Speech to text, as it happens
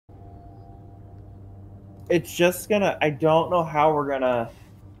It's just gonna. I don't know how we're gonna.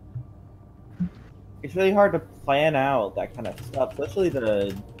 It's really hard to plan out that kind of stuff, especially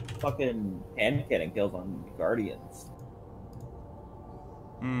the fucking hand cannon kills on Guardians.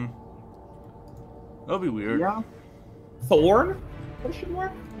 Hmm. That'll be weird. Yeah. Thorn? Question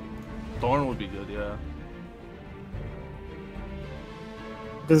mark? Thorn would be good, yeah.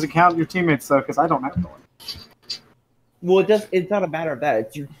 Does it count your teammates though? Because I don't have Thorn. Well, it's not a matter of that.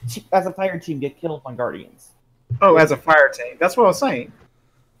 It's your as a fire team get killed on Guardians. Oh, as a fire team. That's what I was saying.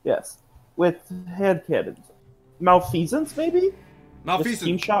 Yes, with hand cannons. Malfeasance, maybe. Malfeasance.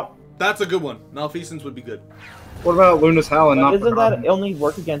 Team shop. That's a good one. Malfeasance would be good. What about Luna's Hell and not? Isn't that only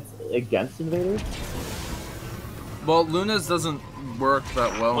work against invaders? Well, Luna's doesn't work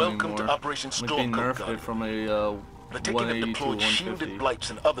that well Welcome anymore. to Operation Like they Stormcoat, nerfed it from a the taking have 180 to deployed 150. shielded blights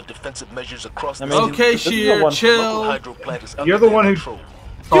and other defensive measures across the Okay, Sheer, chill. You're the one who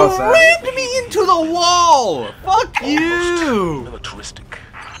You rammed me into the wall! Fuck you! Militaristic.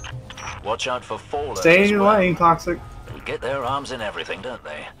 Watch out for fallers. Stay in your lane, Toxic. They get their arms in everything, don't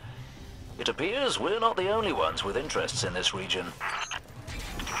they? It appears we're not the only ones with interests in this region.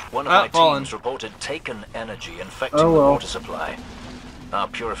 One of my teams reported taken energy infecting the water supply. Our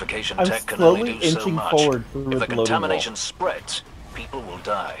purification tech can only do so much. If the contamination spreads, people will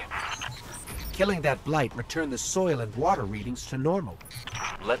die. Killing that blight returned the soil and water readings to normal.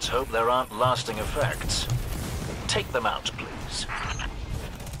 Let's hope there aren't lasting effects. Take them out, please.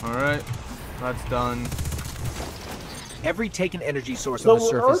 Alright, that's done. Every taken energy source on the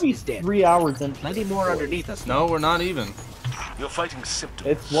surface is dead. 3 hours in. Plenty more underneath us. No, we're not even. You're fighting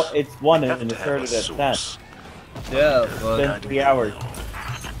symptoms. It's one and it started at 10. Yeah, but it's been 3 hours.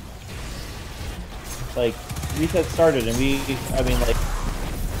 Like, reset started and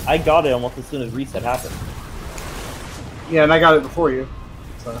I got it almost as soon as reset happened. Yeah, and I got it before you.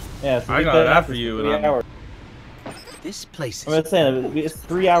 So. Yeah, so I got it after you. 3 hours. This place is... I'm just saying, it's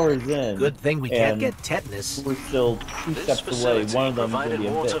 3 hours in. Good thing we can't get tetanus. We're still 2 steps away. One of them will be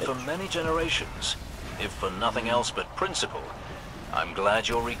a water bitch. for many generations. If for nothing else but principle, I'm glad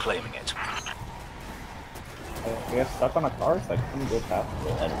you're reclaiming it. I got stuck on a car, so I couldn't go past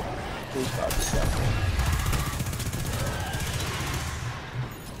the end. Please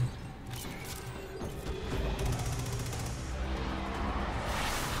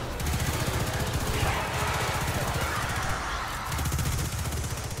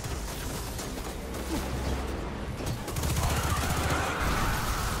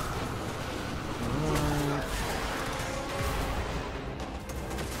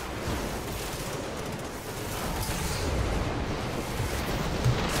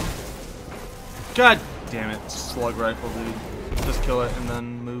God, God damn it, slug rifle, dude. Just kill it and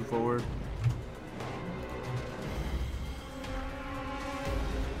then move forward.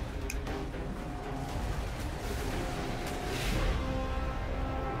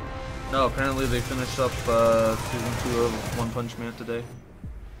 No, apparently they finished up season 2 of One Punch Man today.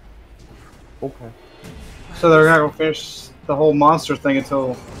 Okay. So they're not gonna finish the whole monster thing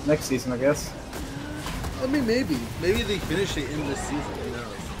until next season, I guess. I mean, maybe. Maybe they finish it in this season, who knows?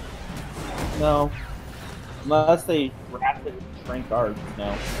 No. Unless they rapid shrink arcs,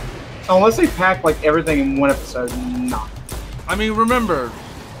 no. Unless they pack like everything in one episode, not. I mean, remember,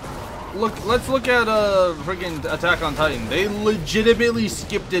 let's look at friggin' Attack on Titan. They legitimately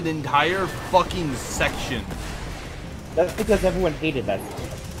skipped an entire fucking section. That's because everyone hated that.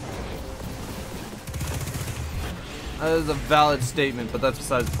 That is a valid statement, but that's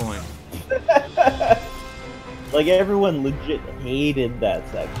besides the point. Like, everyone legit hated that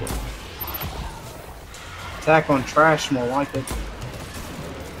section. Attack on Trash, more like it.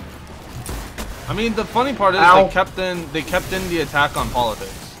 I mean, the funny part is they kept in the attack on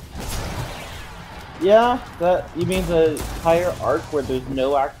politics. Yeah, you mean the entire arc where there's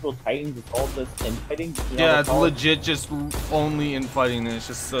no actual Titans, it's all just infighting? Yeah, it's legit just only infighting, and it's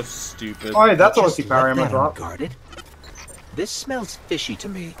just so stupid. Oh, yeah, that's all the power ammo drop. Guarded. This smells fishy to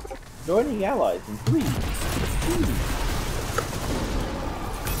me. Joining allies in 3, 2.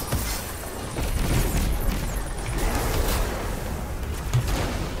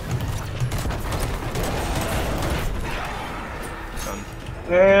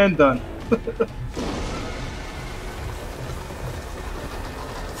 And done.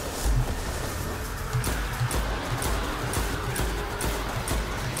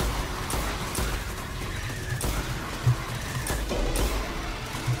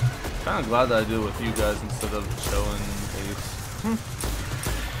 Kinda glad that I do it with you guys instead of showing Ace.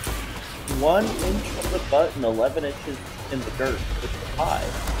 1 inch from the butt and 11 inches in the dirt. It's a 5.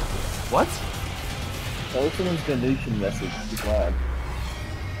 What? That was someone's donation message. Be glad.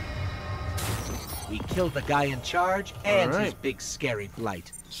 We killed the guy in charge and his big scary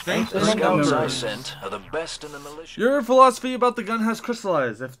blight. Strength The scouts I sent are the best in the militia. Your philosophy about the gun has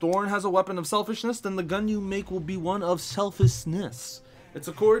crystallized. If Thorn has a weapon of selfishness, then the gun you make will be one of selfishness. It's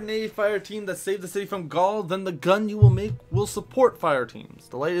a coordinated fire team that saved the city from Gaul, then the gun you will make will support fire teams.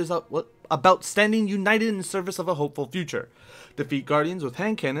 The light is about standing united in service of a hopeful future. Defeat Guardians with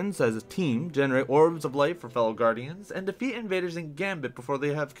hand cannons as a team, generate orbs of light for fellow Guardians, and defeat invaders in Gambit before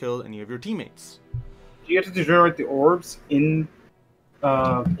they have killed any of your teammates. Do you have to generate the orbs in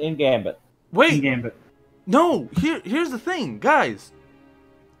Gambit? Wait! In Gambit. No! Here's the thing, guys.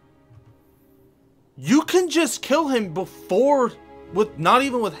 You can just kill him before... not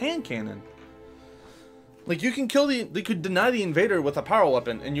even with hand cannon. Like, you can kill they could deny the invader with a power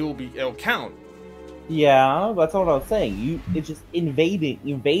weapon and it'll count. Yeah, that's what I was saying. It's just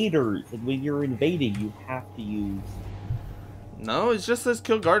invaders, and when you're invading, you have to use. No, it just says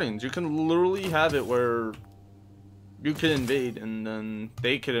kill Guardians. You can literally have it where you can invade and then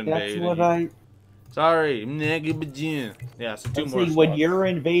they could invade. That's what Sorry, yeah. So two more. When you're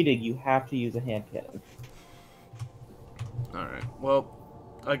invading, you have to use a hand cannon. All right. Well,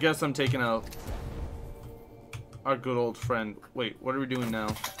 I guess I'm taking out our good old friend. Wait, what are we doing now?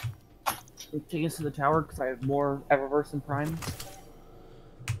 Take us to the tower because I have more Eververse and Primes.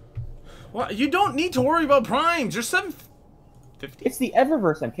 What? You don't need to worry about Primes. You're 750. It's the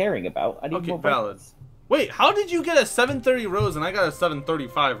Eververse I'm caring about. I need more valid. buttons. Wait, how did you get a 730 rose and I got a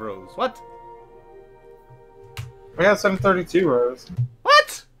 735 rose? What? I got 732 rows.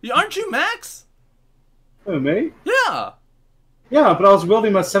 What? Aren't you max? Oh, me? Yeah. Yeah, but I was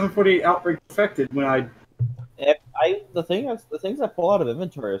wielding my 748 Outbreak Perfected when I... The things I pull out of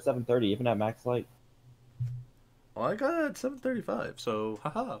inventory are 730, even at max light. Well, I got it at 735, so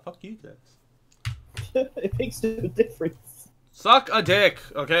haha, fuck you guys. It makes no difference. Suck a dick,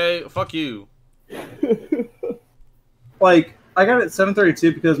 okay? Fuck you. Like, I got it at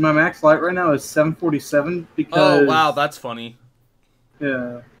 732 because my max light right now is 747 because... Oh, wow, that's funny.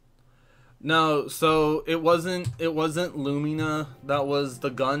 Yeah. No, so it wasn't Lumina that was the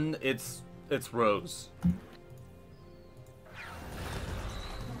gun, it's Rose.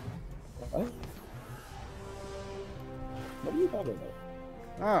 What? What are you talking about?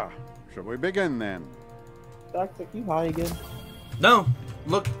 Ah, shall we begin then? Toxic, you high again? No,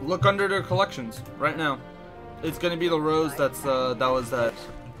 look under their collections right now. It's gonna be the Rose that was that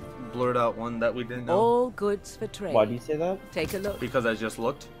blurred out one that we didn't know. All goods for trade. Why do you say that? Take a look. Because I just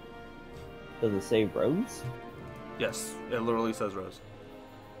looked. Does it say Rose? Yes, it literally says Rose.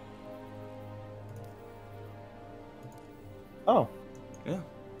 Oh. Yeah.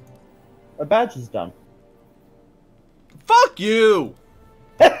 A badge is done. Fuck you!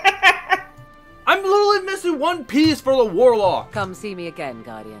 I'm literally missing one piece for the Warlock. Come see me again,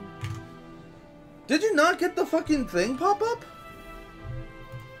 Guardian. Did you not get the fucking thing pop up?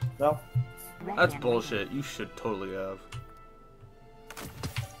 No. That's bullshit. You should totally have.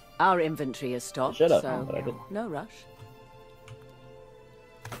 Our inventory is stocked, Shut up, so but I didn't. no rush.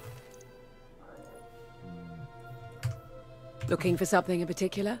 Looking for something in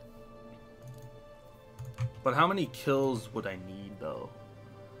particular? But how many kills would I need, though?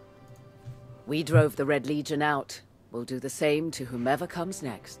 We drove the Red Legion out. We'll do the same to whomever comes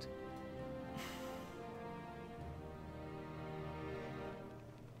next.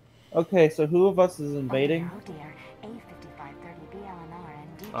 Okay, so who of us is invading?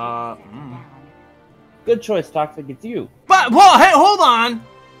 Good choice, Toxic. It's you. But, whoa, hey, hold on!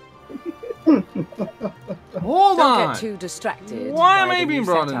 Hold Don't on! get too distracted. Why am by I the being new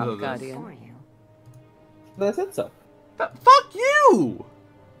brought setup, into this? Guardian. I said so. Fuck you!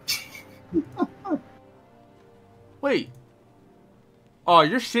 Wait. Oh,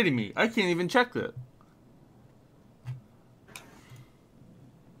 you're shitting me. I can't even check that.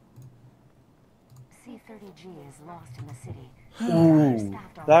 C30G is lost in the city. Ooh,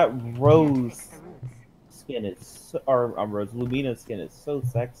 that Rose skin is so, Rose Lumina skin is so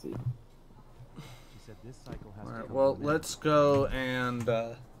sexy. Alright, well, let's go and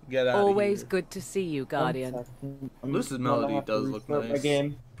get out Always of here. good to see you, Guardian. Lucid's Melody does look nice.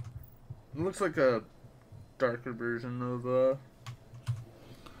 Game. It looks like a darker version of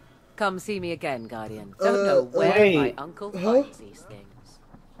Come see me again, Guardian. Don't know where wait. my uncle finds these things.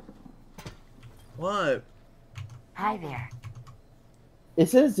 What? Hi there. It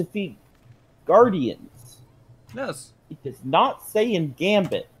says defeat Guardians. Yes. It does not say in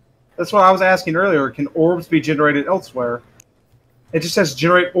Gambit. That's what I was asking earlier. Can orbs be generated elsewhere? It just says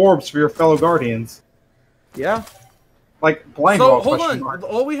generate orbs for your fellow Guardians. Yeah. Like blind So, ball hold question on. mark.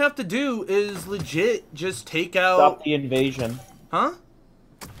 All we have to do is legit just take out... Stop the invasion. Huh?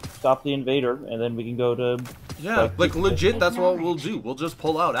 stop the invader, and then we can go to... Yeah, like legit, that's what we'll do. We'll just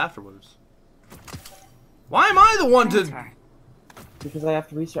pull out afterwards. Why am I the one to... Because I have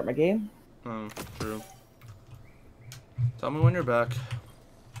to restart my game. Oh, true. Tell me when you're back.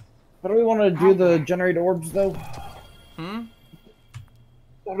 How do we want to do the generate orbs, though? Hmm?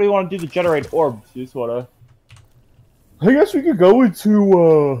 How do we want to do the generate orbs? You just want to... I guess we could go into,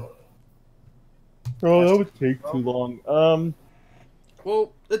 Oh, that would take too long.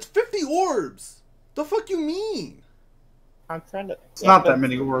 Well, it's 50 orbs! The fuck you mean? I'm trying to... It's not that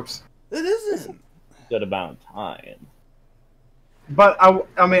many orbs. It isn't. Good amount of time. But,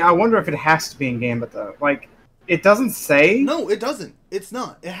 I mean, I wonder if it has to be in Gambit, though. Like, it doesn't say... No, it doesn't. It's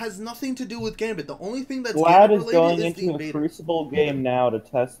not. It has nothing to do with Gambit. The only thing that's Glad is Gambit going related is into the a invader. Crucible game now to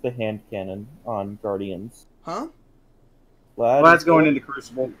test the hand cannon on Guardians. Huh? Glad's going into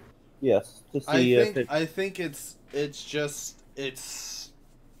Crucible. Yes, to see if it... I think it's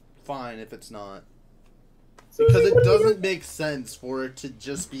fine if it's not. Because it doesn't make sense for it to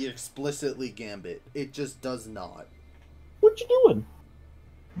just be explicitly Gambit. It just does not. What you doing?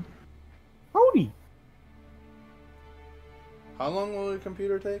 Howdy. How long will your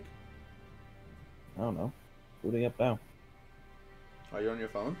computer take? I don't know. Booting up now. Are you on your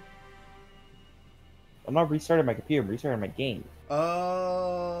phone? I'm not restarting my computer, I'm restarting my game.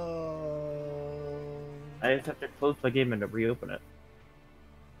 I just have to close my game and reopen it.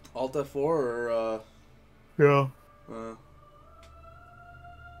 Alt F4 or Yeah. I'm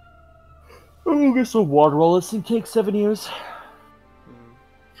gonna get some water while this thing takes 7 years.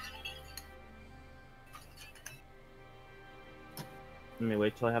 Let me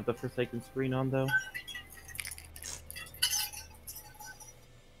wait till I have the Forsaken screen on, though.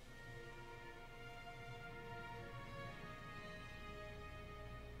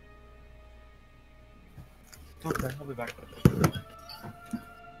 Okay, I'll be back.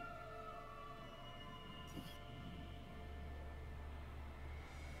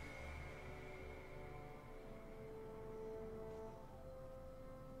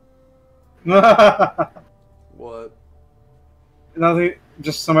 what? Nothing,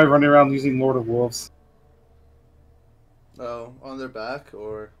 just somebody running around using Lord of Wolves. Oh, on their back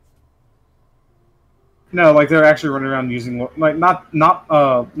or? No, like they're actually running around using, like not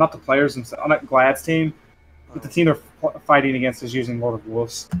the players themselves, not Glad's team, but the team they're fighting against is using Lord of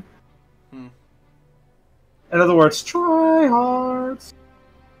Wolves. Hmm. In other words, try hards.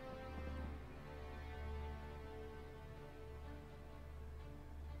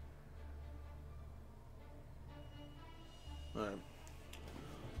 Alright.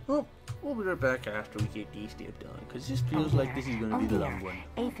 Well, we'll be right back after we get these stuff done, because this feels like this is going to be the long one.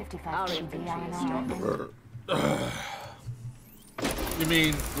 A55 should be on You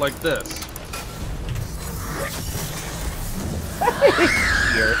mean like this?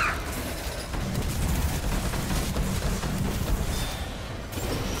 Here.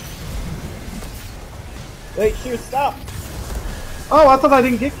 Wait, shoot, stop! Oh, I thought I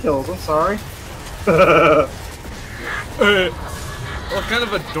didn't get kills. I'm sorry. What kind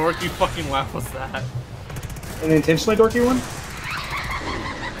of a dorky fucking laugh was that? An intentionally dorky one?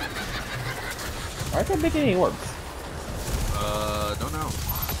 Aren't they making any orbs? Don't know.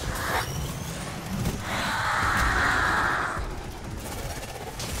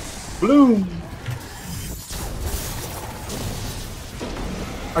 Bloom.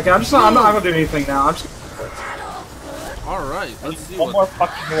 Okay, I'm not gonna do anything now. I'm just. Alright, let's see One more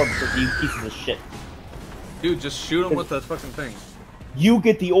fucking orb for you pieces of shit. Dude, just shoot him with the fucking thing. You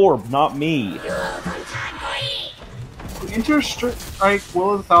get the orb, not me. Enter strike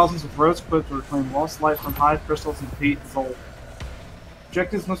will of the thousands of rose equipped to reclaim lost light from high crystals and defeat Zol.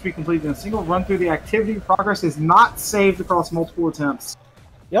 Objectives must be completed in a single run through the activity. Progress is not saved across multiple attempts.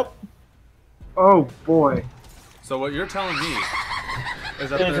 Yep. Oh boy. So what you're telling me is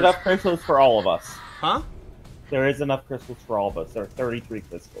that There's enough crystals for all of us. Huh? There is enough crystals for all of us. There are 33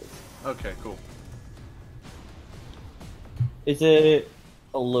 crystals. Okay, cool. Is it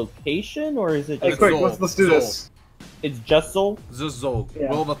a location or is it Hey, just quick, Zol. let's do this. It's just Zol? Just Zol. Yeah.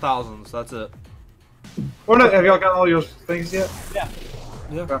 Will of the Thousands, that's it. Or no, have y'all got all your things yet? Yeah.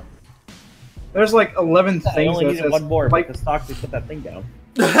 Yeah. Okay. There's like 11 I things only that needed says, one more like, because Toxic put that thing down.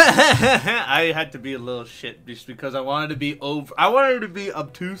 I had to be a little shit just because I wanted to be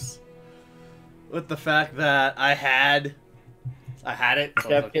obtuse with the fact that I had it. So I was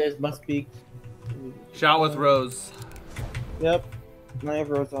Chef like, Kids must be. shout with Rose. Yep. I have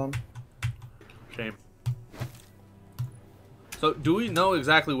Rose on. Shame. So, do we know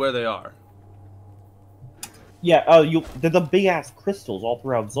exactly where they are? Yeah, they're the big ass crystals all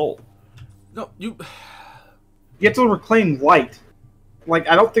throughout Zol. No, you... you have to reclaim light. Like,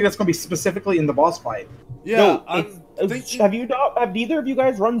 I don't think that's going to be specifically in the boss fight. Yeah, No, I'm thinking... have neither of you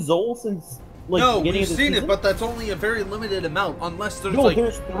guys run Zol since like no, beginning we've of the seen season? it, but that's only a very limited amount, unless there's No, like...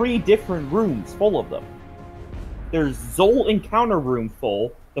 there's 3 different rooms full of them. There's Zol encounter room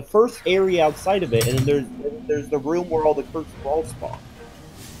full, the first area outside of it, and then there's the room where all the cursed walls spawn.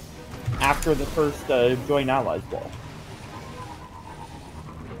 After the first Join Allies wall.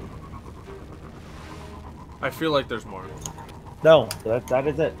 I feel like there's more. No, that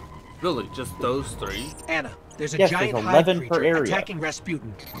is it. Really, just those 3? Anna, there's a Yes, giant there's hive 11 per creature area. attacking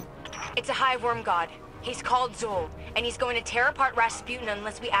Rasputin. It's a hive worm god. He's called Zol, and he's going to tear apart Rasputin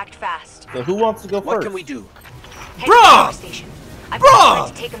unless we act fast. So who wants to go What first? can we do? Head to the power station. I've got a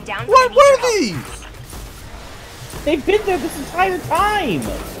plan to take him down. What were these? They've been there this entire time!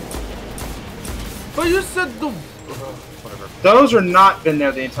 But you said the... whatever. Those are not been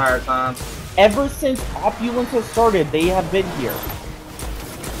there the entire time. Ever since Opulence has started, they have been here.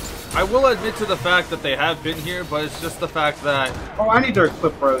 I will admit to the fact that they have been here, but it's just the fact that... Oh, I need to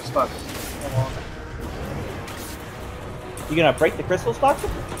equip Rose. Fuck. You gonna break the crystal stocks?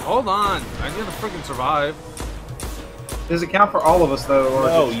 Hold on. I need to freaking survive. Does it count for all of us, though? Or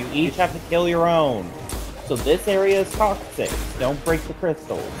No, is it... you each have to kill your own. So this area is toxic. Don't break the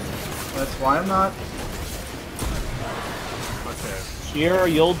crystals. That's why I'm not. Okay. Sheer,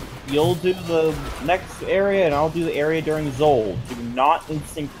 you'll do the next area, and I'll do the area during Zol. Do not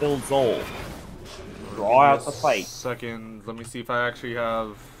instinct kill Zol. Draw out the fight. Second, let me see if I actually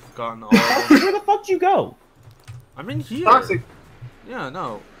have gotten all of them. Where the fuck did you go? I'm in here. Toxic. Yeah,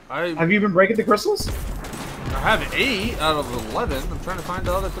 no. Have you been breaking the crystals? I have 8 out of 11. I'm trying to find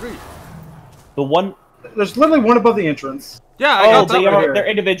the other 3. The one... There's literally one above the entrance. Yeah, I Oh, got that right here. they're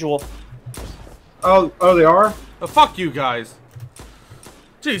individual. Oh, they are? Oh, fuck you guys.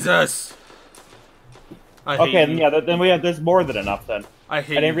 Jesus. I hate Okay, you. yeah, then there's more than enough then. I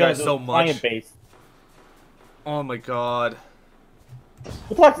hate I didn't you guys realize it so was client much. based. Oh my god.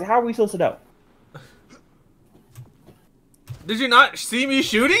 Well, Toxic, how are we supposed to know? Did you not see me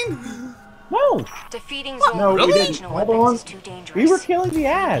shooting? No! Defeating Zol No, we with didn't. conventional Hold weapons on. is too dangerous. We were killing the We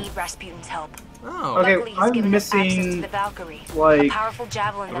ads. need Rasputin's help. Oh. Okay, Luckily, he's I'm given us access to missing, the Valkyrie, like, a powerful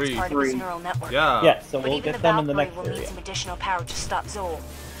javelin that's part of his neural network. Yeah. Yeah, so But we'll even get the them in the Valkyrie next will need area. some additional power to stop Zol. So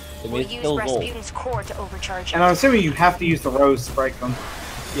We'll we use kill Zol. Rasputin's core to overcharge And him. I'm assuming you have to use the Rose to break them.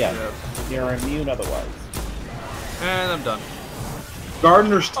 Yeah, you're immune otherwise. And I'm done.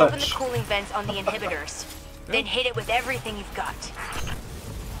 Gardener's Open the Touch. cooling vents on the inhibitors. Then hit it with everything you've got.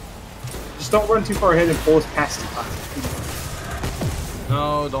 Just don't run too far ahead and pull us past the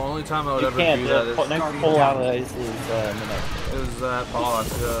No, the only time I would You ever can't. do that The next pull out is Menagerie. is that boss.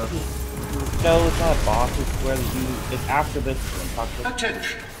 No, it's not a boss. It's where it's after this one.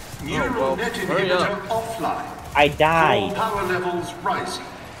 Attention. well, Neural net hurry up. inhibitor offline. I All died. power levels rising.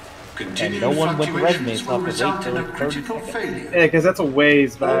 Continued no one went to fluctuations resonate, so will I have to result wait in a till 30 critical seconds. failure. Yeah, because that's a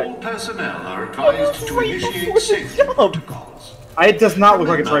ways back. All personnel are advised to right initiate before the safety jump. protocols. It does not look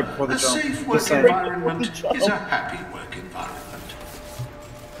like it's right before the A jump. safe Just work saying. environment jump. is a happy work environment.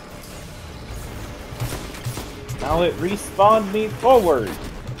 Now it respawned me forward.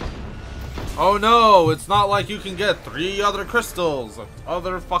 Oh no, it's not like you can get 3 other crystals of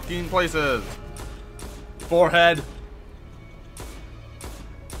other fucking places. Forehead.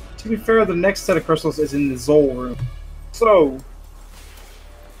 To be fair, the next set of crystals is in the Zol room. So...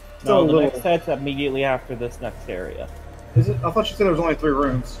 No, the little... next set's immediately after this next area. Is it? I thought you said there was only 3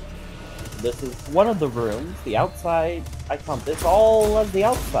 rooms. This is one of the rooms. The outside, I count this all as the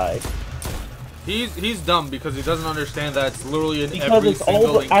outside. He's dumb because he doesn't understand that it's literally in Because every it's single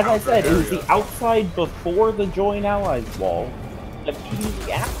all, as I encounter said, it was area. the outside before the Join Allies wall,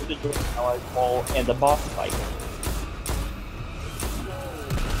 immediately after the Join Allies wall, and the boss fight.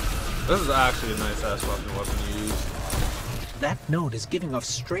 This is actually a nice ass fucking weapon to use. That node is giving off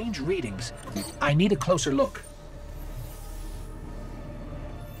strange readings. I need a closer look.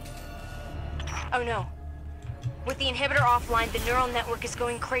 Oh no. With the inhibitor offline, the neural network is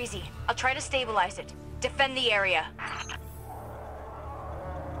going crazy. I'll try to stabilize it. Defend the area.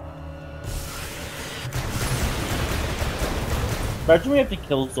 Imagine we have to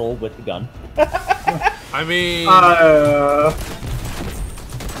kill Zol with the gun. I mean, Uh...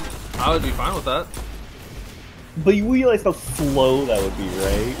 I would be fine with that. But you realize how slow that would be,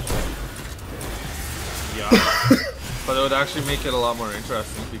 right? Yeah. But it would actually make it a lot more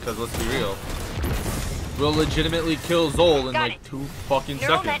interesting because let's be real. We'll legitimately kill Zol in Got like it. 2 fucking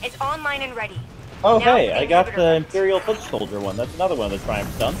Neural seconds. net is online and ready. Oh, Now hey, for I got inhibitor the vents. Imperial Foot Soldier one. That's another one of the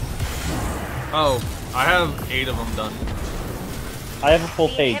Triumph's done. Oh, I have 8 of them done. I have a full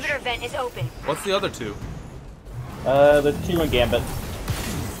The page. inhibitor vent is open. What's the other 2? The 2 in Gambit.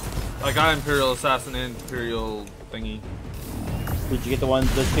 I got Imperial Assassin and Imperial thingy. Did you get the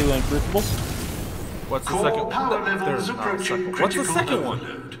two in Crucible? What's the Core second one? power levels approaching What's the critical second one?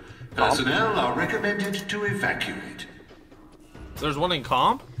 overload. Personnel are recommended to evacuate. There's one in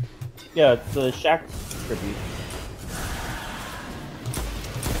comp? Yeah, it's the Shack tribute.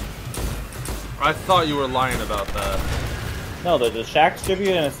 I thought you were lying about that. No, there's a Shax tribute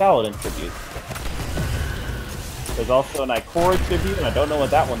and a Saladin tribute. There's also an Ikora tribute, and I don't know what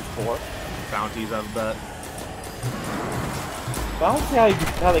that one's for. Bounties, I bet. But I don't see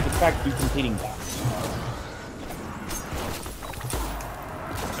how they can track you completing that.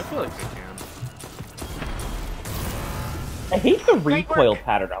 I feel like they can. I hate the recoil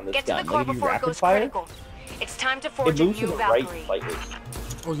pattern on this Get to gun. the core Like, if you before it rapid goes fire, critical. It's time to it forge a moves to new the right Valkyrie. slightly.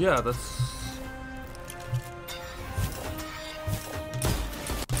 Oh yeah, that's...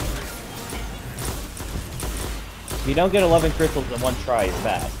 If you don't get 11 crystals in one try, it's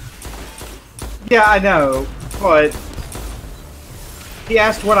bad. Yeah, I know, but he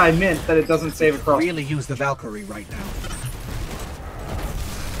asked what I meant, that it doesn't save across. Really use the Valkyrie right now.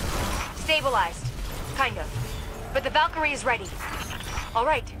 Stabilized. Kind of. But the Valkyrie is ready.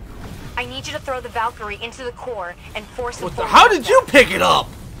 Alright. I need you to throw the Valkyrie into the core and force it forward. How did you pick it up?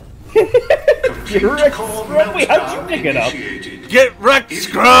 You're a scrubby, how'd you pick it up? Get wrecked,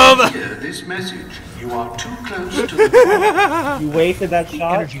 scrub! Hear this message. You are too close to the core. You wasted that The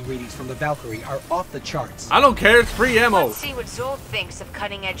shot? energy readings from the Valkyrie are off the charts. I don't care, it's free ammo. Let's see what Zold thinks of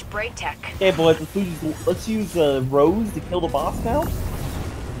cutting-edge braid tech. Okay, boys, let's use Rose to kill the boss now?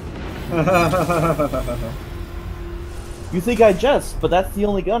 You think I jest, but that's the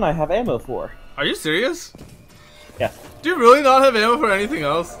only gun I have ammo for. Are you serious? Yeah. Do you really not have ammo for anything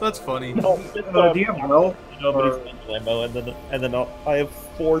else? That's funny. No, Do you have well? nobody's ammo, and then I have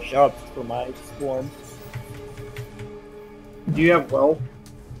 4 shots for my Swarm. Do you have well?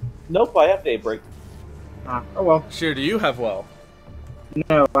 Nope, I have Daybreak. Ah, oh well. Sure, do you have well?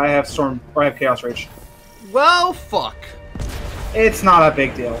 No, I have Storm, or I have Chaos Rage. Well, fuck. It's not a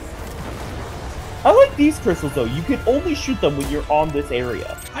big deal. I like these crystals though. You can only shoot them when you're on this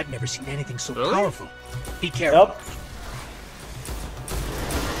area. I've never seen anything so Really? powerful. Be careful. Yep.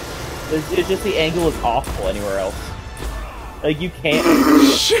 It's just the angle is awful anywhere else. Like you can't. How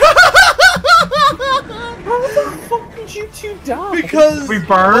the fuck did you two die? Because We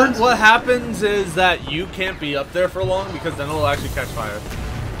burned? What happens is that you can't be up there for long because then it'll actually catch fire.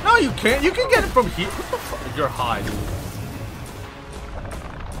 No, you can't. You can get it from here. What the fuck? You're high, dude.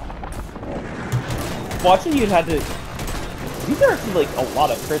 Watching you had to. These are actually like a lot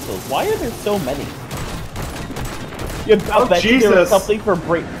of crystals. Why are there so many? I'll bet you there was something for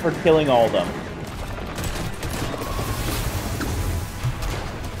killing all of them.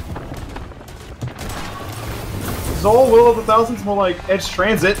 Zol, Will of the Thousands, more like Edge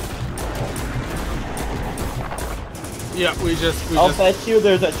Transit. Yeah, I'll bet you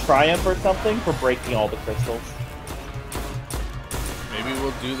there's a triumph or something for breaking all the crystals. Maybe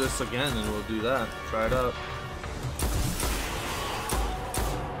we'll do this again and we'll do that. Try it out.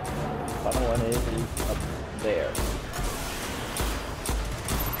 Final one is up there.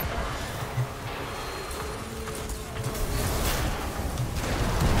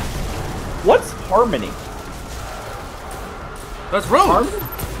 What's Harmony? That's Rose! Harmony?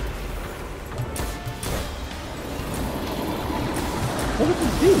 What does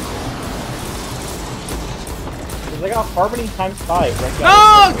it do? Because I got Harmony ×5 right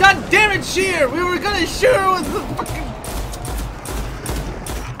now. No! God damn it, Sheer! We were gonna shoot her with the fucking...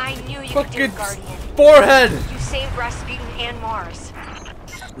 I knew you could do it, fucking Guardian. forehead! You saved Rasputin and Mars.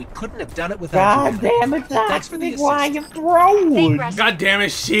 We couldn't have done it without you. God damn it, Thanks for the why assist. you throwing? God damn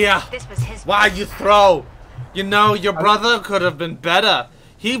it, Shia! This was his. Why you throw? You know, your brother could have been better.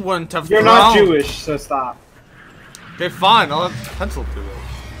 He wouldn't have You're thrown. not Jewish, so stop. Okay, fine. I'll have pencil to it.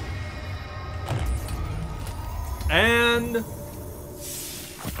 And...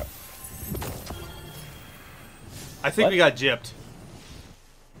 I think we got gypped.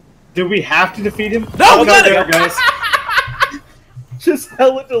 Do we have to defeat him? No, we got there, it! guys. Just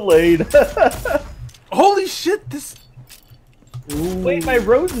hella delayed. Holy shit, this... Wait, my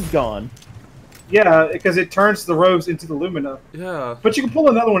rose is gone. Yeah, because it turns the robes into the Lumina. Yeah. But you can pull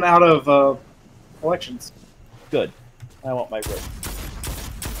another one out of collections. Good. I want my rose.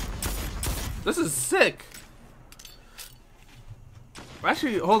 This is sick.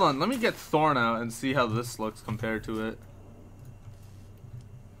 Actually, hold on. Let me get Thorn out and see how this looks compared to it.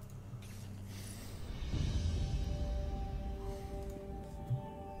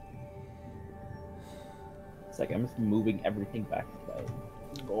 It's like I'm just moving everything back to my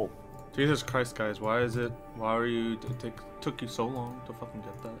goal. Jesus Christ, guys. Why is it... Why are you... It took you so long to fucking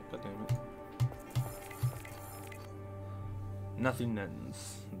get that? God damn it. Nothing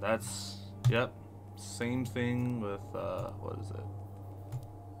ends. That's, yep. Same thing with, what is it?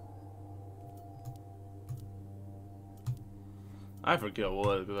 I forget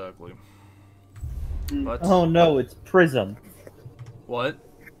what exactly. But, oh no, it's Prism. What?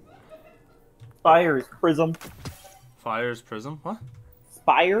 Spire is Prism. Fire's Prism? What?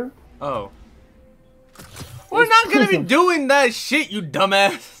 Spire? Oh. We're not gonna be doing that shit, you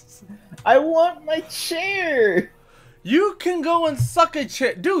dumbass! I want my chair! You can go and suck a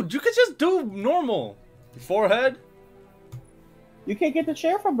chair. Dude, you could just do normal. Forehead? You can't get the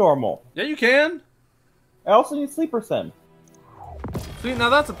chair from normal. Yeah, you can. I also need Sleeper Sim. See, now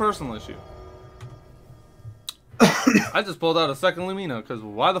that's a personal issue. I just pulled out a second Lumina, because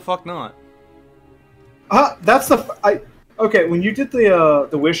why the fuck not? That's the... Okay, when you did the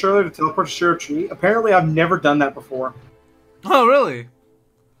wish earlier to teleport to share a tree, apparently I've never done that before. Oh, really?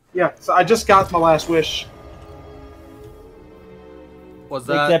 Yeah, so I just got my last wish. Was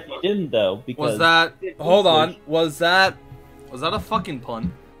that... Except you didn't, though, because... Was that... Hold on. Was that a fucking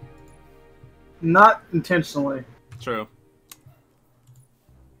pun? Not intentionally. True.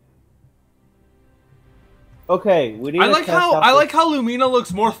 Okay, we need I like how Lumina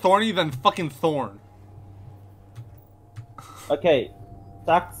looks more thorny than fucking Thorn. Okay,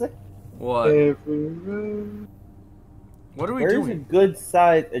 Toxic? What? What are we doing? Where's a good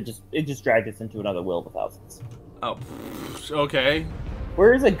size... It just dragged us into another Will of the Thousands. Oh, okay.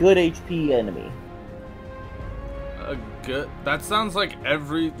 Where is a good HP enemy? A good... That sounds like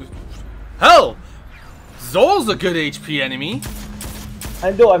every... Hell! Zol's a good HP enemy.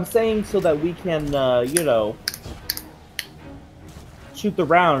 I know, I'm saying so that we can, you know... shoot the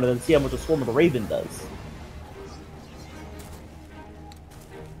round and then see how much a Swarm of the Raven does.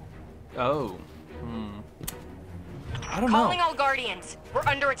 Oh. I don't know. Calling all Guardians. We're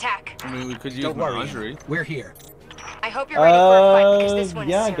under attack. I mean, we could use Menagerie. We're here. I hope you're ready for a fight because this one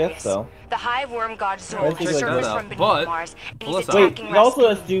is yeah, serious. I guess so. The Hive Worm God Zol Let's has check surfaced that out. from beneath But, Mars, and he's Melissa. attacking Wait, also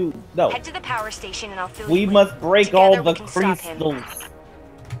Rasputin. let's do... No. Head to the power station and I'll fill We you in. must break Together all we the can stop him. crystals.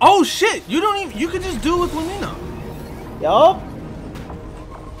 Oh shit! You don't even... You could just do it with Lumina. Yup.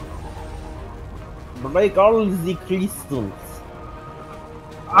 Break all the crystals.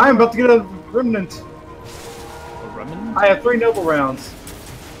 I'm about to get a remnant. A remnant? I have 3 noble rounds.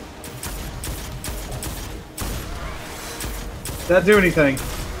 Did that do anything?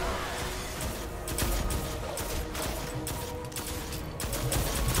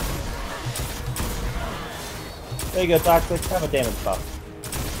 There you go, Toxic. Have a damage buff.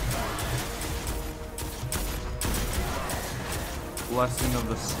 Blessing of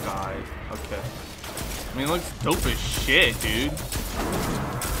the Sky. Okay. I mean, it looks dope as shit, dude.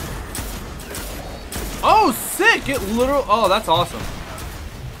 Oh, sick! It literally... Oh, that's awesome.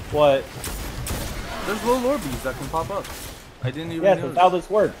 What? There's little Orbeez that can pop up. I didn't even Yes, notice. that's how this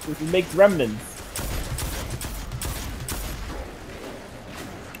works. This makes remnants.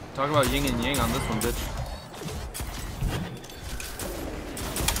 Talk about yin and yang on this one, bitch.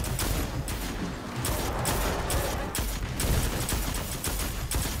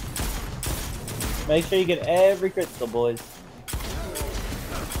 Make sure you get every crystal, boys.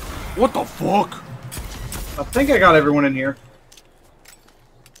 What the fuck? I think I got everyone in here.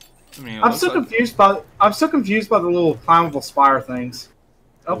 I mean, I'm still confused by the little climbable spire things.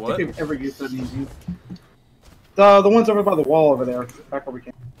 I don't what? think they've ever used that easy. The ones over by the wall over there, back where we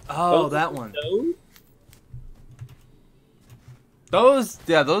came. Oh, that one. Those,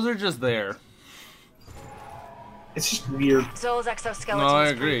 yeah, those are just there. It's just weird. Zol's exoskeleton No, I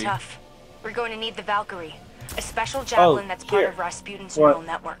is agree. pretty tough. We're going to need the Valkyrie, a special javelin that's part of Rasputin's What? neural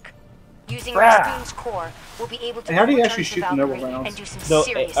network. Using Rasputin's core, we'll be able to Hey, how do you overcharge actually the shoot the noble Valkyrie rounds? and do some No,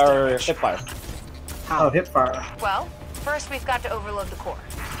 serious or damage. hipfire. Oh, hip fire. Well, first we've got to overload the core.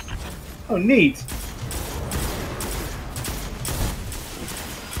 Oh, neat.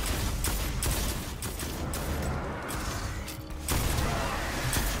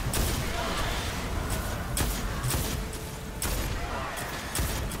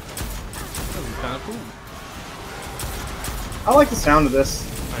 Kind of cool. I like the sound of this.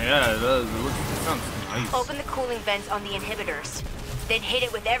 Oh, yeah, it does. It sounds nice. Open the cooling vents on the inhibitors. Then hit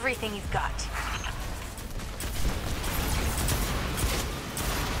it with everything you've got.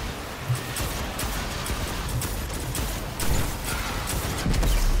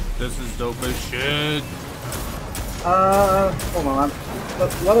 This is dope as shit. Hold on.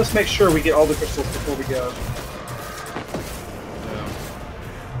 Let us make sure we get all the crystals before we go. Yeah.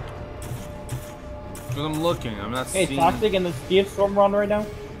 Because I'm looking, I'm not Hey, seeing... Toxic, and this, do you have Swarm on right now?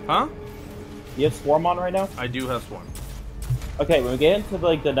 Huh? Do you have Swarm on right now? I do have Swarm. Okay, when we get into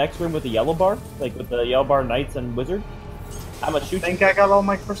like the next room with the yellow bar, like with the yellow bar Knights and Wizard, I'm gonna shoot. I think I got all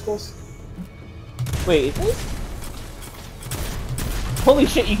my crystals. Wait, is this? Holy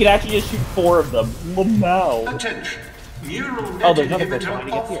shit! You can actually just shoot 4 of them. Wow. Attention. Neural net inhibitor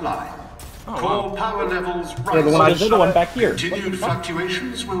offline. Core power levels rise. Yeah, there's another one back here. Continued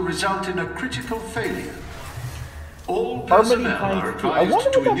fluctuations will result in a critical failure. All Harmony personnel are times 2. I wonder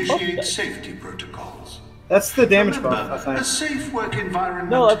advised to what that buff initiate does. safety protocols. That's the damage Remember, buff, I a think. safe work environment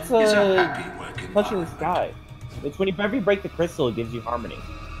No, that's is a happy work touching environment. the sky. It's whenever you break the crystal, it gives you harmony.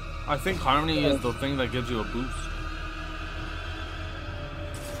 I think harmony is the thing that gives you a boost.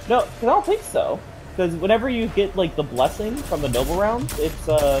 No, I don't think so. Because whenever you get like the blessing from the noble rounds, it's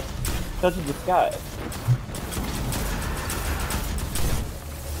touching the sky.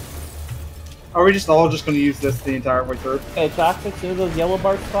 Are we just all just going to use this the entire way through? Okay, Toxic, as soon as those yellow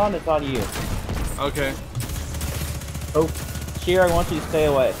bars spawn, it's on you. Okay. Oh, Sheer, I want you to stay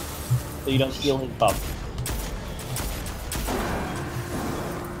away, so you don't steal his buff.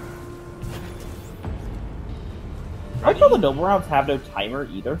 I know the noble rounds have no timer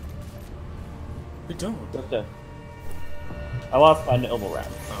either. They don't. Okay. I lost my noble round.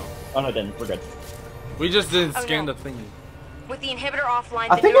 Oh no, I didn't. We're good. We just didn't scan no. the thingy. With the inhibitor offline,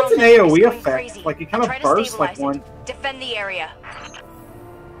 I the think neural it's an network is AoE going effect. crazy. Like, it kind of Try to bursts like stabilize it. one. Defend the area.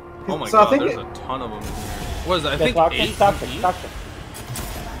 Oh my So I god, think there's a ton of them in here. What is that? I think Toxic, 8 Toxic, each? Toxic.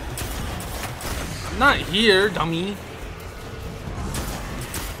 Not here, dummy.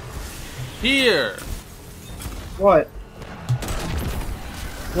 Here. What?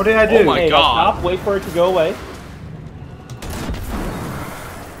 What did I do? Oh my Hey, god. stop, wait for it to go away.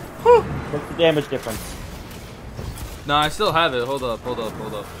 What's the damage difference? No, I still have it. Hold up, hold up,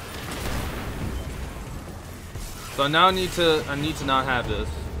 hold up. So now I need to not have this.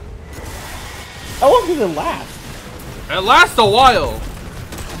 How long does it last? It lasts a while.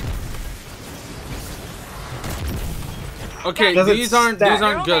 Okay, Does it these aren't stack?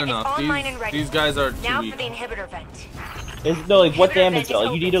 good Neural net enough. is online and ready. These guys are too Now weak. for the inhibitor vent. It's, no, like, what Inhibitor damage vent is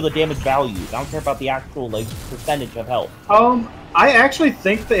though? You need to know open. the damage values. I don't care about the actual, like, percentage of health. I actually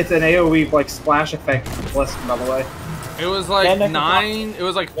think that it's an AoE like splash effect blessing, by the way. It was like Stand next to 9. It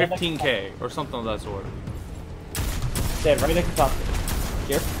was like Stand next to 15k or something of that sort. Stand right next to Toxic.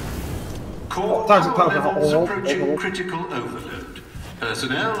 Here. Core Toxic power power levels level. approaching critical overload.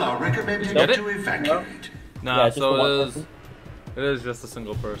 Personnel are recommended Get it? to evacuate. Nah, Yeah, just the one so person. it is just a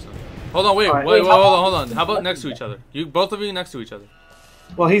single person. Hold on, wait, Alright. wait, hold on. How about next to each other? You both of you next to each other.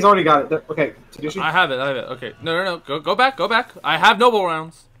 Well, he's already got it. There. Okay, Tsudushi. I have it. Okay, no. Go back. I have noble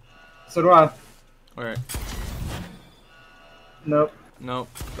rounds. So do I. All right. Nope. Nope.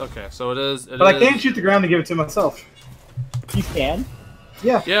 Okay, so it is. But I can't shoot the ground to give it to myself. You can.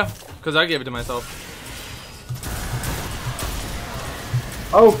 Yeah. Yeah, because I gave it to myself.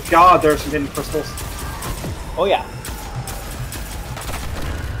 Oh god, there's some hidden crystals. Oh yeah.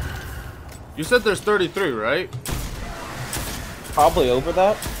 You said there's 33, right? Probably over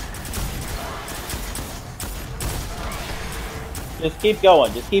that. Just keep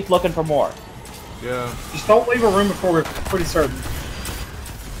going. Just keep looking for more. Yeah. Just don't leave a room before we're pretty certain.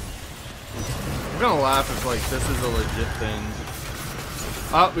 I'm gonna laugh if like this is a legit thing.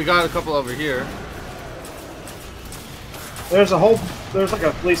 Oh, we got a couple over here. There's like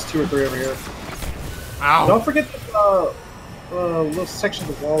at least 2 or 3 over here. Ow. Don't forget the little section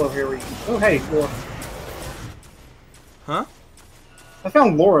of the wall over here where you can... Oh, hey, lore. Huh? I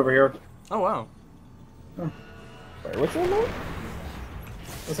found lore over here. Oh wow. Wait, what's in there?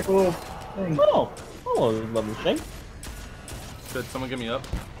 It's like a little thing. Oh, lovely thing. Did someone get me up?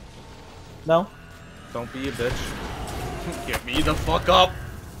 No. Don't be a bitch. Get me the fuck up.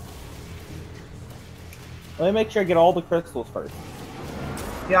 Let me make sure I get all the crystals first.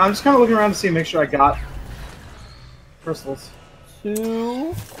 Yeah, I'm just kind of looking around to see, make sure I got crystals.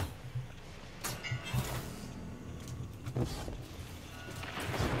 2.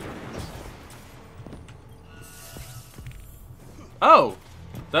 Oh,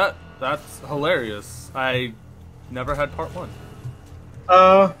 that's hilarious. I never had part 1.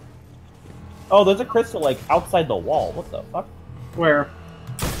 Oh, there's a crystal like outside the wall. What the fuck? Where?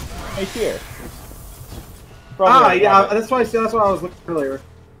 Right here. Yeah, that's why I was looking earlier.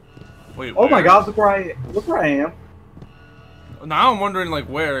 Wait. Oh my where? god, look where I am. Now I'm wondering like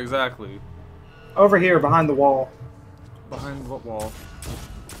where exactly. Over here, behind the wall. Behind what wall?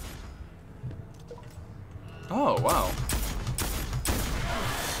 Oh wow.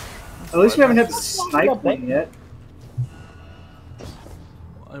 At least we haven't had to snipe one yet.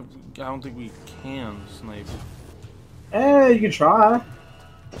 I don't think we can snipe. You can try.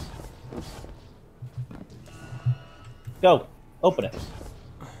 Go. Open it.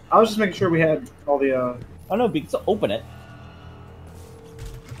 I was just making sure we had all the, Oh no, we can still open it.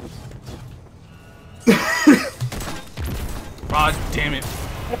 Damn it.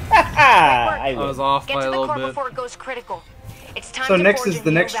 I was off Get by to a the little core bit. before it goes critical. It's time So to next forge is a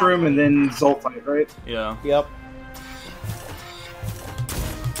the new next room, and then Zolfite, right? Yeah. Yep.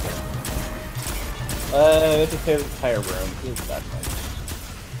 Let's just clear the entire room. Here's that one.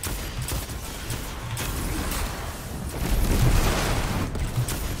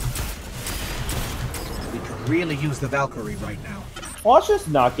 We could really use the Valkyrie right now. Well, let's just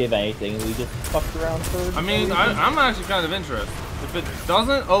not give anything. We just fucked around for. I mean, I'm actually kind of interested. If it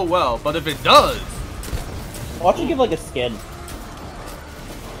doesn't, oh well. But if it does, Why don't you give like a skin?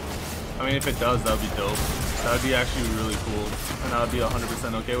 I mean, if it does, that would be dope. That would be actually really cool, and I would be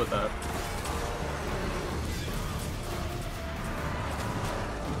 100% okay with that.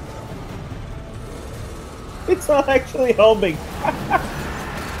 It's not actually helping.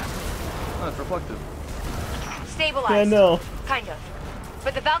 Oh, it's reflective. Stabilized. Yeah, no. Kind of.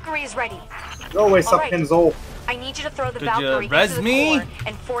 But the Valkyrie is ready. Go away, stop Alright. him, Zol. I need you to throw the Did you Valkyrie res into the me? core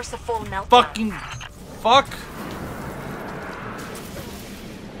and force a full meltdown. Fucking fuck.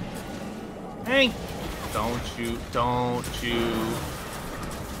 Hey. Don't you.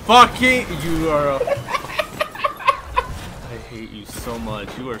 Fucking. You are a. I hate you so much.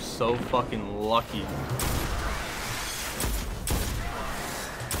 You are so fucking lucky.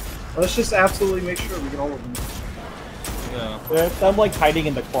 Let's just absolutely make sure we get all of them. Yeah. There's some like hiding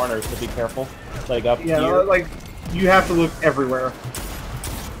in the corners, so be careful. Like up Yeah, here. like you have to look everywhere.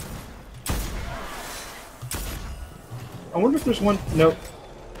 I wonder if there's one. Nope.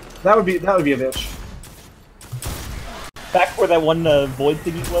 That would be a bitch. Back where that one void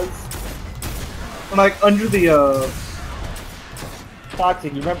thingy was. Like under the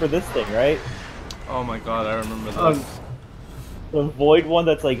Toxic, you remember this thing, right? Oh my god, I remember this. The void one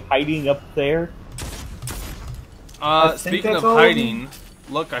that's like hiding up there. Speaking of hiding,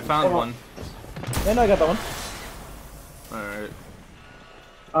 look, I found one. Yeah, no, I got that one. Alright.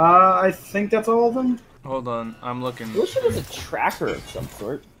 I think that's all of them. Hold on, I'm looking. I wish it was a tracker of some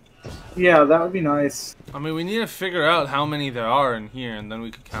sort. Yeah, that would be nice. I mean, we need to figure out how many there are in here, and then we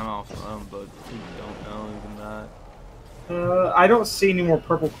could count off them, but we don't know even that. I don't see any more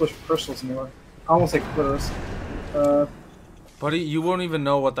purple crystals anywhere. I almost like those. Buddy, you won't even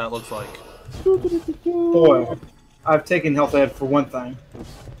know what that looks like. Boy, I've taken health ed for one thing.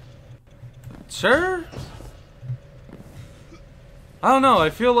 Sure? I don't know, I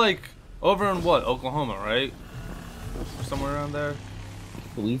feel like over in what? Oklahoma, right? Somewhere around there?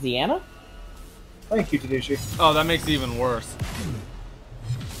 Louisiana? Thank you, Tadushi. Oh, that makes it even worse.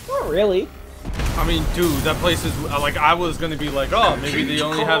 Not really. I mean, dude, that place is like I was gonna be like, oh, maybe they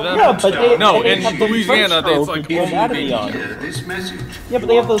only have that. Yeah, but no, they in have those Louisiana, French it's girls like to do anatomy on. Yeah, but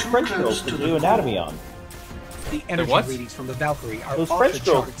they have those French girls to do anatomy on. The energy what? readings from the Valkyrie are Those off French the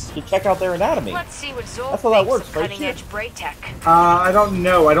girls charts. to check out their anatomy. Let's see what Zol That's how that thinks works, of right? cutting edge braid tech. I don't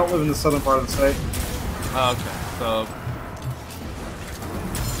know. I don't live in the southern part of the state. Okay, so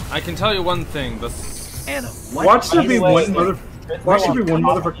I can tell you one thing. Anna, Watch there be Anyway, Watch there be one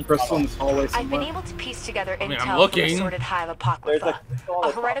motherfucking crystal in this hallway I've been somewhere. able to piece together mean, I'm intel from looking. the Assorted Hive There's Apocrypha. crystal A on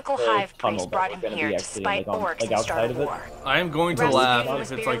the heretical top of the hive tunnel priest that brought we're him gonna here be to actually, spite like, on, orcs like and start outside a of it. war. I am going to Rasputin laugh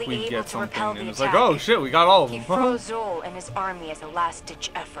was if it's like we barely get able to something repel and the it's like, attack. oh shit, we got all of He them. froze Zol and his army as a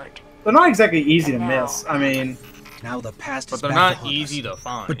last-ditch effort. They're not exactly easy to And now- miss. I mean, Now the past But is they're back not to haunt easy us. to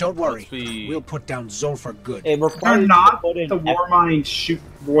find. But don't worry, Let's be- we'll put down Zol for good. It they're requires not you to put in the war mine shoot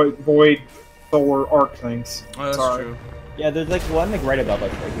void solar arc things. Oh, that's Sorry. true. Yeah, there's like one like right above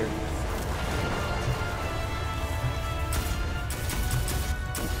us right here.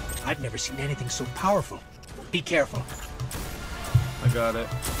 I've never seen anything so powerful. Be careful. I got it.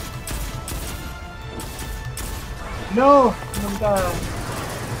 No, I'm done.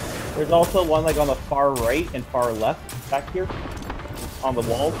 There's also one like on the far right and far left back here on the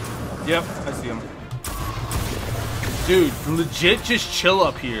wall. Yep, I see him. Dude, legit just chill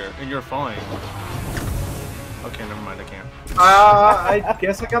up here and you're fine. Okay, never mind, I can't. I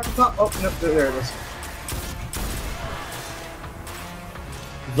guess I got the top. Oh, no, there it is.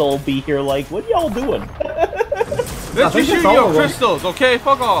 Zol be here like, what y'all doing? Let's think shoot that's all your of them. crystals, okay?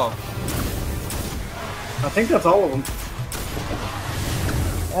 Fuck off. I think that's all of them.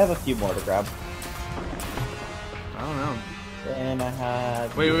 I have a few more to grab. I don't know. And I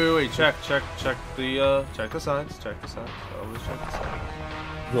had. Wait. Check the check the sides. Check the sides. Always check the sides.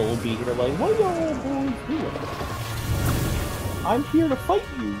 Zol be here like, what y'all boys doing? I'm here to fight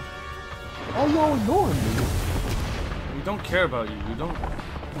you. Why y'all ignoring me? We don't care about you. We don't. Need...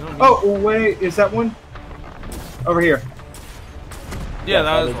 Oh, wait, is that one? Over here. Yeah,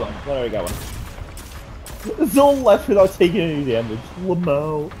 that was one. I already got one. Zol left without taking any damage.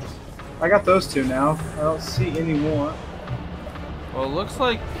 Lamo. I got those two now. I don't see any more. Well, it looks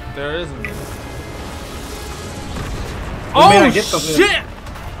like there isn't. Oh shit!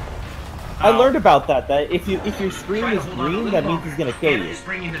 I learned about that. That if your screen is green, that means he's gonna kill you.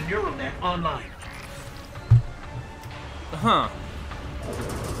 Bringing the neural net online. Huh.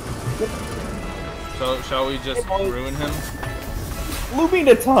 So shall we just ruin him?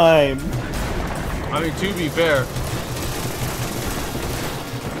 Lumina time. I mean, to be fair.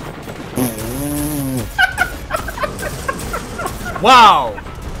 Wow,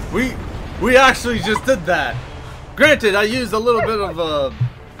 we actually just did that. Granted, I used a little bit of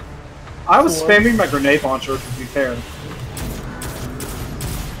I was spamming my grenade launcher, to be fair.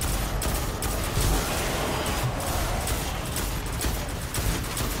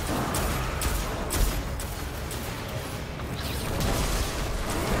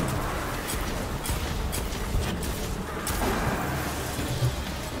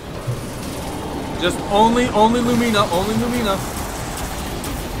 just only Lumina, only Lumina.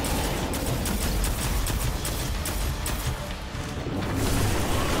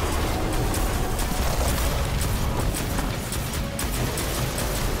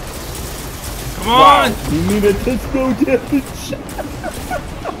 Come on! Wow. Lumina disco damage.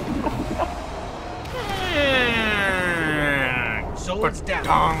 Swords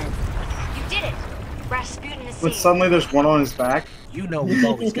down. You did it. Rasputin is But safe. suddenly there's one on his back. You know we've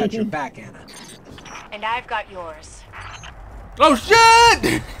always got your back, Anna. And I've got yours. Oh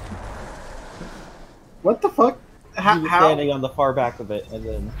shit! What the fuck? He was standing on the far back of it, and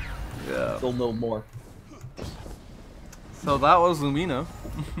then still no more. So that was Lumina.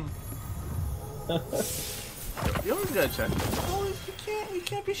 You always gotta check. Always, you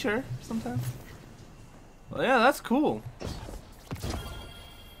can't be sure sometimes. Well, yeah, that's cool.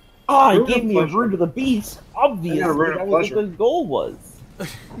 Ah, he gave me a root of the beast. Obviously, that was what the goal was.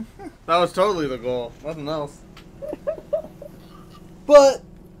 That was totally the goal. Nothing else. But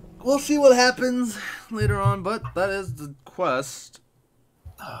we'll see what happens later on. But that is the quest.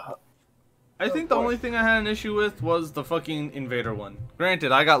 I think the only thing I had an issue with was the fucking invader one.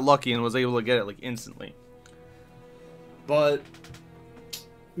 Granted, I got lucky and was able to get it like instantly. But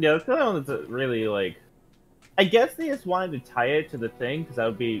yeah, it's the only one that's really like. I guess they just wanted to tie it to the thing because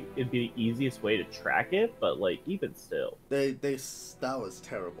it'd be the easiest way to track it. But like, even still, that was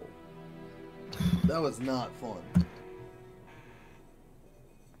terrible. That was not fun.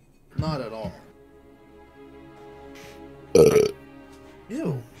 Not at all.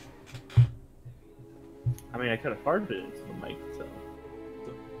 Ew. I mean, I could have farted it into the mic, so.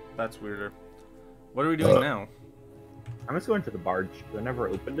 That's weirder. What are we doing now? I'm just going to the barge. I never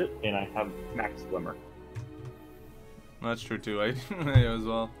opened it, and I have max glimmer. That's true too. I as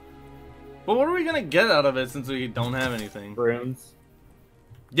well. But what are we gonna get out of it since we don't have anything? Runes.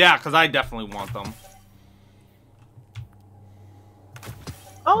 Yeah, because I definitely want them.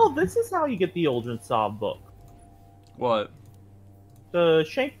 Oh, this is how you get the Uldren Saw book. What? The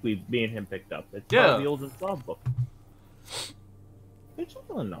shank me and him picked up. It's part of the Uldren Saw book. I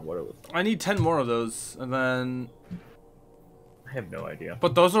don't know what it was. I need 10 more of those, and then... I have no idea.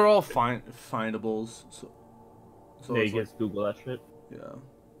 But those are all findables. So yeah, you just Google that shit. Yeah.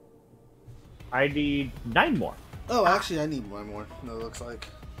 I need 9 more. Oh, actually, I need 1 more. No, it looks like.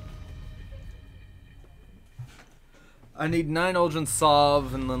 I need 9 Uldren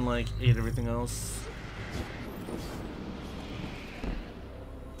Sov and then like 8 everything else.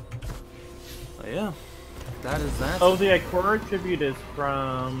 But yeah, that is that. Oh, the Ikora tribute is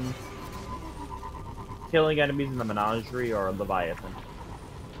from killing enemies in the Menagerie or Leviathan.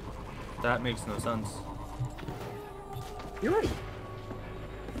 That makes no sense. You're right.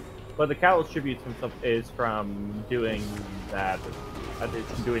 But the Callous tribute is from doing that.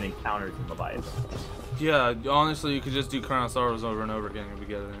 It's from doing encounters in Leviathan. Yeah, honestly, you could just do Crown of Sorrows over and over again and be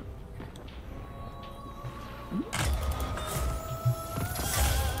getting it.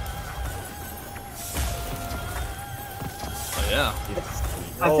 Oh, yeah.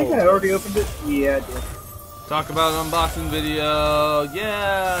 I think I already opened it. Yeah, I did. Talk about an unboxing video.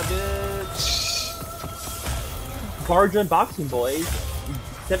 Yeah, bitch. Barge unboxing, boys.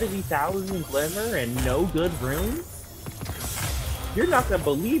 70,000 glimmer and no good runes? You're not gonna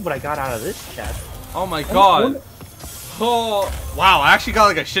believe what I got out of this chest. Oh my god. Oh, wow, I actually got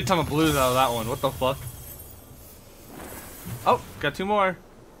like a shit ton of blues out of that one. What the fuck? Oh, got 2 more.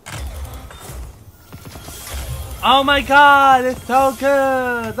 Oh my god, it's so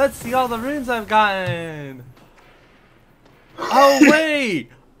good. Let's see all the runes I've gotten. Oh wait,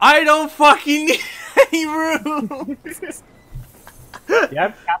 I don't fucking need any runes. Yeah,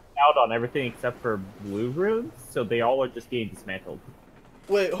 I've capped out on everything except for blue runes, so they all are just getting dismantled.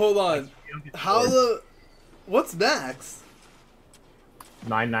 Wait, hold on. How the... What's next?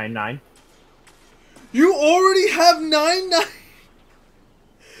 999. You already have 99.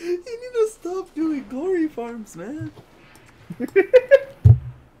 You need to stop doing glory farms, man. I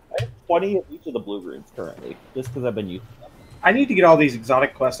have 20 of each of the blue runes currently, just because I've been using them. I need to get all these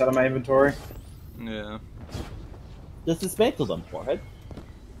exotic quests out of my inventory. Yeah. Just dismantle them, Forehead.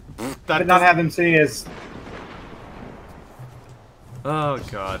 But not have them sitting as... Oh,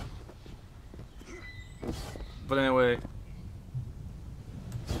 God. But anyway,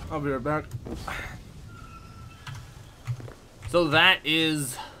 I'll be right back. So that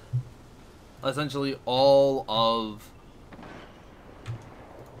is essentially all of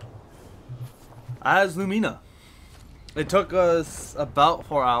As Lumina. It took us about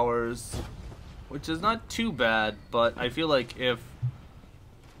 4 hours, which is not too bad, but I feel like if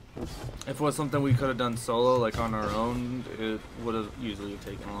it was something we could have done solo, like on our own, it would have usually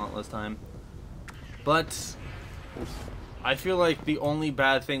taken a lot less time. But I feel like the only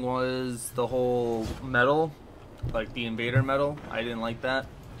bad thing was the whole medal, like the invader medal. I didn't like that,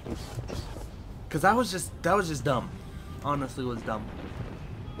 cause that was just dumb. Honestly, was dumb.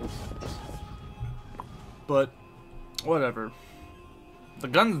 But whatever. The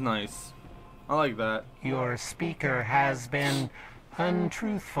gun's nice. I like that. Your speaker has been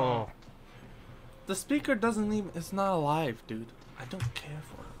untruthful. The speaker doesn't even... It's not alive, dude. I don't care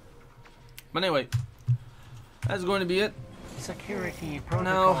for it. But anyway, that's going to be it. Security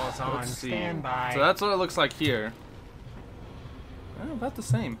protocols now, on standby. So that's what it looks like here. About the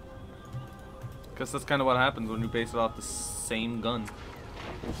same. Because that's kind of what happens when we base it off the same gun.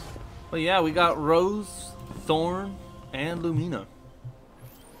 But yeah, we got Rose, Thorn, and Lumina.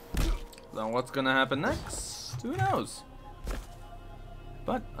 So what's going to happen next? Who knows?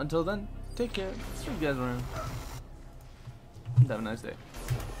 But until then, take care. See you guys around. And have a nice day.